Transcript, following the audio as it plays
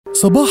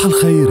صباح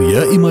الخير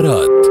يا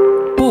إمارات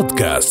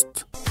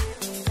بودكاست.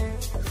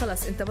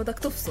 خلص انت بدك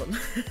تفصل.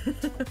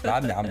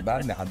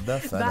 بعدني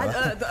عداف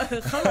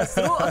خلص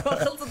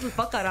خلصت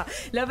الفقرة.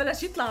 لا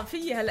بلاش يطلع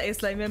فيي هلا يا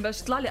سليمان،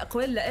 بلاش يطلع لي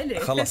اقوال لإلي.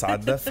 خلص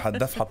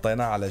حداف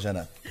حطيناه على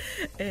جنب.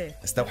 ايه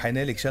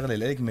استوحينا لك شغله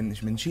لك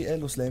من شيء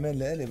قاله سليمان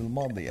لإلي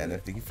بالماضي، يعني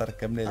عرفتي كيف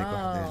ركبنا لك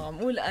وحده. عم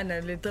قول انا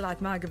اللي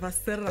طلعت معك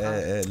بهالسرعة.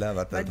 ايه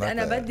لا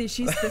انا بدي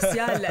شيء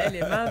سبيسيال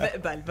لإلي، ما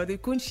بقبل، بده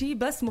يكون شيء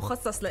بس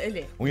مخصص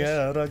لإلي.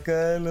 ويا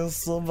ركال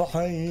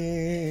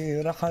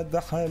الصبحي رح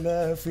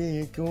حلا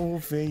فيك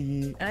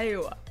وفي.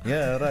 ايوه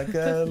يا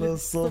ركال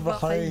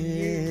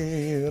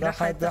الصبحي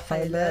رح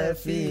حلا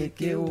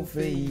فيك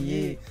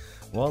وفي،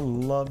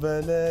 والله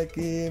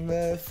بلاكي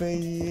ما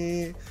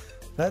في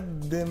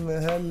قدم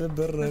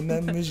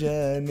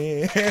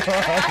هالبرنامجاني.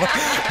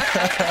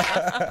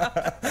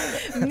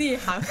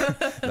 منيحة.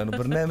 لأنه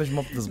برنامج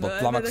ما بتزبط،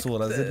 طلع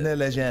مكسورة زدنا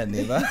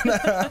لجاني.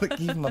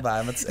 كيف ما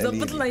بقى ما تسأليني.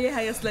 زبط لنا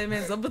إياها يا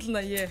سليمان، زبط لنا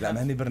إياها. لا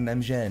ما هني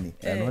برنامجاني،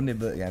 يعني هني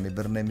يعني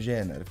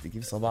برنامجان، عرفتي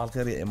كيف؟ صباح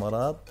الخير يا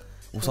إمارات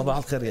وصباح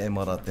الخير يا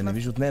إمارات، يعني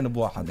بيجوا اثنين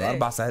بواحد،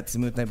 4 ساعات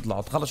تسميوا اثنين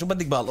بيطلعوا. خلص شو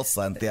بدك بقى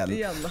القصة أنت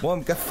يلا مو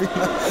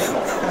مكفينا.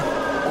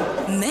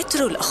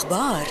 مترو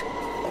الأخبار.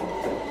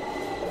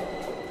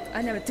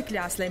 أنا بتكلي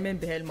على سليمان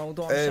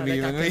بهالموضوع.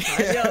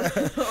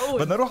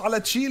 بدنا نروح على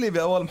تشيلي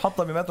بأول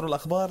محطة بمترو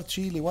الأخبار.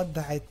 تشيلي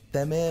ودعت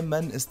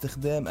تماما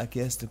استخدام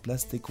أكياس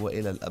البلاستيك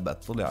وإلى الأبد.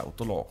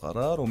 طلعوا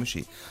قرار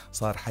ومشي،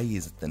 صار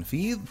حيز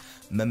التنفيذ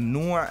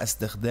ممنوع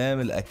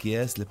استخدام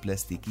الأكياس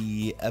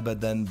البلاستيكية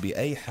أبدا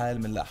بأي حال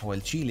من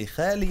الأحوال. تشيلي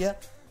خالية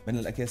من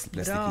الأكياس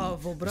البلاستيكية.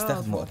 برافو.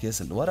 استخدموا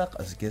أكياس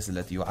الورق، الأكياس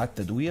التي يعاد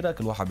تدويرها،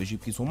 كل واحد بيجيب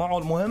كيسه معه،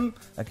 المهم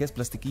أكياس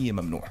بلاستيكية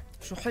ممنوع.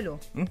 شو حلو،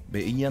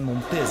 بيئيا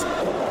ممتاز.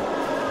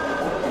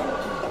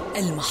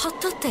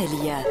 المحطة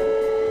التالية.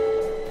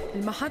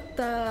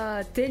 المحطة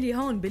التالية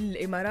هون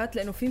بالإمارات،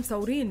 لأنه في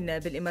مصورين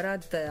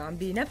بالإمارات عم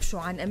بينبشوا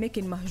عن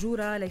أماكن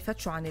مهجورة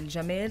ليفتشوا عن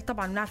الجمال.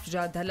 طبعا نعرف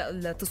جاد هلأ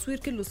التصوير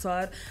كله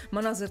صار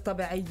مناظر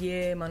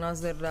طبيعية،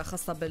 مناظر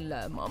خاصة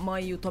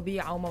بالمي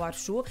وطبيعة وما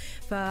بعرف شو،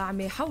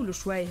 فعم يحاولوا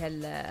شوي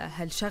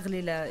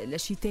هالشغلة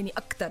لشي تاني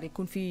أكتر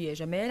يكون في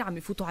جمال. عم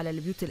يفوتوا على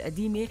البيوت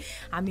القديمة،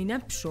 عم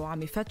ينبشوا،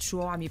 عم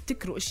يفتشوا، عم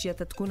يبتكروا أشياء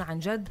تكون عن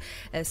جد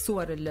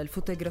الصور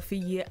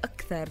الفوتوغرافية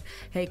أكثر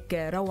هيك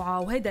روعة.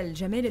 وهذا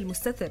الجمال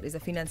المستتر إذا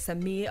فينا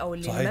نسميه، او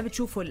اللي صحيح. ما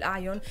بتشوفوا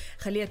الاعين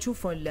خليها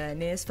تشوفوا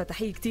الناس،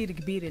 فتحيه كتير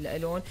كبيره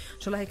لهم. ان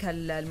شاء الله هيك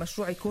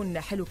المشروع يكون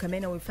حلو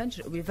كمان،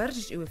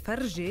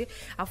 ويفرجي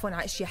عفوا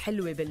على اشياء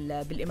حلوه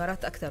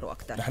بالامارات اكثر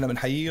واكثر. نحن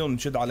بنحييهم،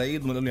 نشد على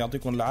ايد ونقول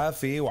يعطيكم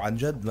العافيه. وعن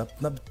جد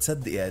ما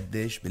بتصدقي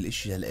قديش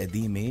بالاشياء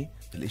القديمه،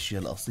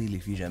 بالاشياء الاصيله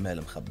في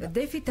جمال مخبى. قد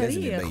ايه في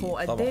تاريخ،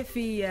 وقد ايه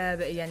في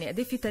يعني قد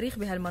ايه في تاريخ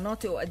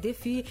بهالمناطق، وقد ايه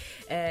في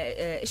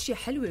اشياء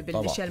حلوه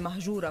بالاشياء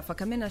المهجوره،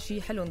 فكمان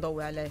شيء حلو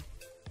نضوي عليه.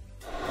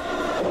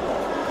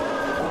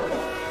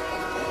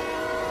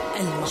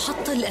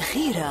 المحطة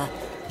الأخيرة.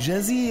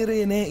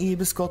 جزيرة نائية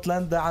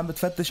بسكوتلندا عم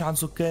بتفتش عن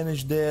سكان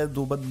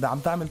جداد، عم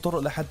تعمل طرق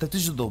لحتى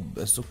تجذب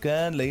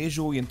السكان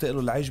ليجوا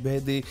ينتقلوا العيش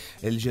بهذه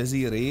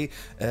الجزيرة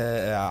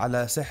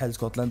على ساحل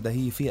اسكتلندا.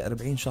 هي فيها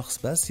 40 شخص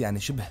بس، يعني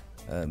شبه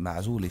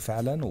معزولة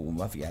فعلا،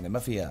 وما في يعني ما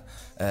فيها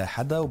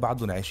حدا،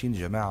 وبعدهم عايشين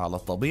جماعة على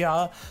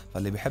الطبيعة.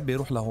 فاللي بيحب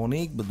يروح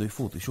لهونيك بده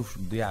يفوت يشوف شو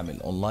بده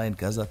يعمل اونلاين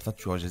كذا.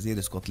 تفتشوا على جزيرة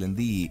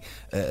اسكتلندية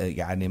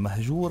يعني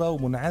مهجورة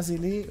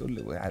ومنعزلة.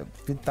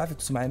 بتعرفي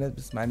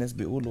بتسمعي ناس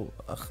بيقولوا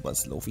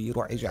بس لو في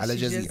يروح يجي على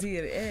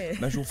جزيرة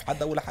ايه ما يشوف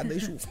حدا ولا حدا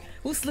يشوف.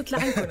 وصلت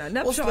لعندكم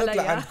نبشوا وصلت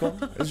عليها لعندكم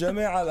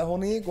الجماعة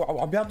لهونيك،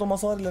 وعم بيعطوا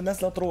مصاري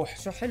للناس لتروح.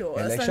 شو حلو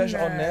يعني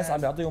يشجعوا الناس،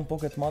 عم بيعطيهم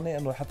بوكيت ماني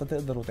انه حتى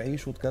تقدروا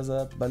تعيشوا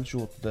كذا،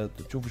 تبلشوا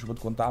تشوفوا شو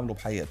بدكم تعملوا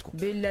بحياتكم.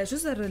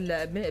 بالجزر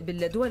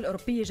بالدول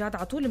الأوروبية جاد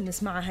عطول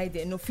بنسمعها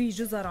هيدي، إنه في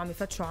جزر عم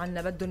يفتشوا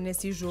عنا بدو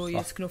الناس يجوا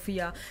يسكنوا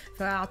فيها،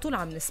 فعطول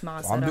عم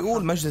نسمعها صراحة. وعم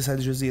بيقول مجلس هذه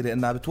الجزيرة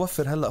إنها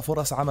بتوفر هلأ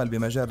فرص عمل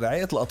بمجال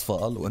رعاية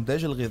الأطفال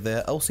وإنتاج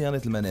الغذاء أو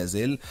صيانة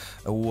المنازل،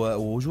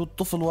 ووجود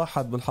طفل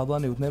واحد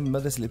بالحضانة واثنين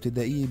بالمدرسة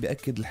الابتدائية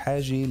بيأكد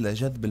الحاجة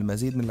لجذب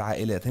المزيد من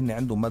العائلات. هن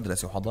عندهم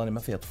مدرسة وحضانة ما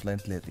فيها طفلين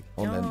 3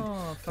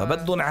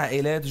 فبدهم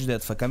عائلات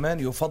جداد، فكمان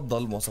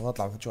يفضل مواصفات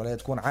اللي عم يفتشوا عليها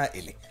تكون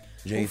عائلة.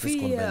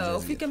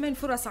 وفي كمان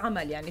فرص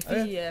عمل، يعني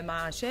في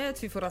معاشات،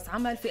 في فرص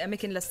عمل، في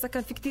أماكن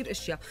للسكن، في كتير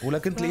أشياء.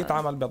 ولكن تلاقيت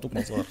عمل بيعطوك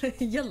مصار.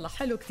 يلا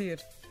حلو كتير.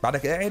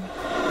 بعدك قاعد.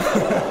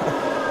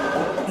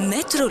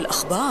 مترو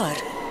الأخبار.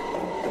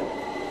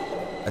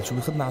 شو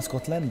بيخدنا على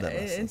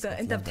اسكتلندا؟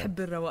 انت بتحب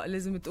الرواق،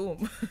 لازم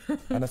تقوم.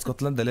 انا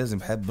اسكتلندا لازم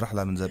بحب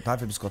رحله من زمان.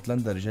 بتعرفي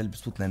باسكتلندا رجال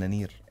بيسووا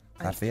نانير،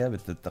 عارفيها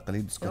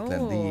بالتقاليد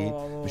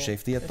الاسكتلنديه؟ مش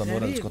شايفتيها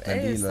التنوره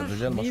الاسكتلنديه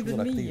للرجال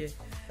مشهوره كتير.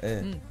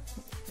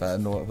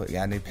 فانه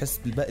يعني بحس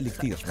بالبقل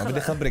كتير، ما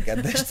بدي خبرك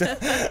قديش.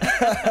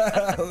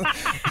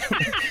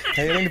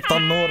 خيريني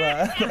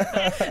بتنوره.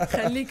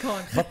 خليك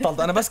هون. بطلت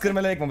انا بس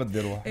كرمالك ما بدي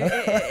اروح.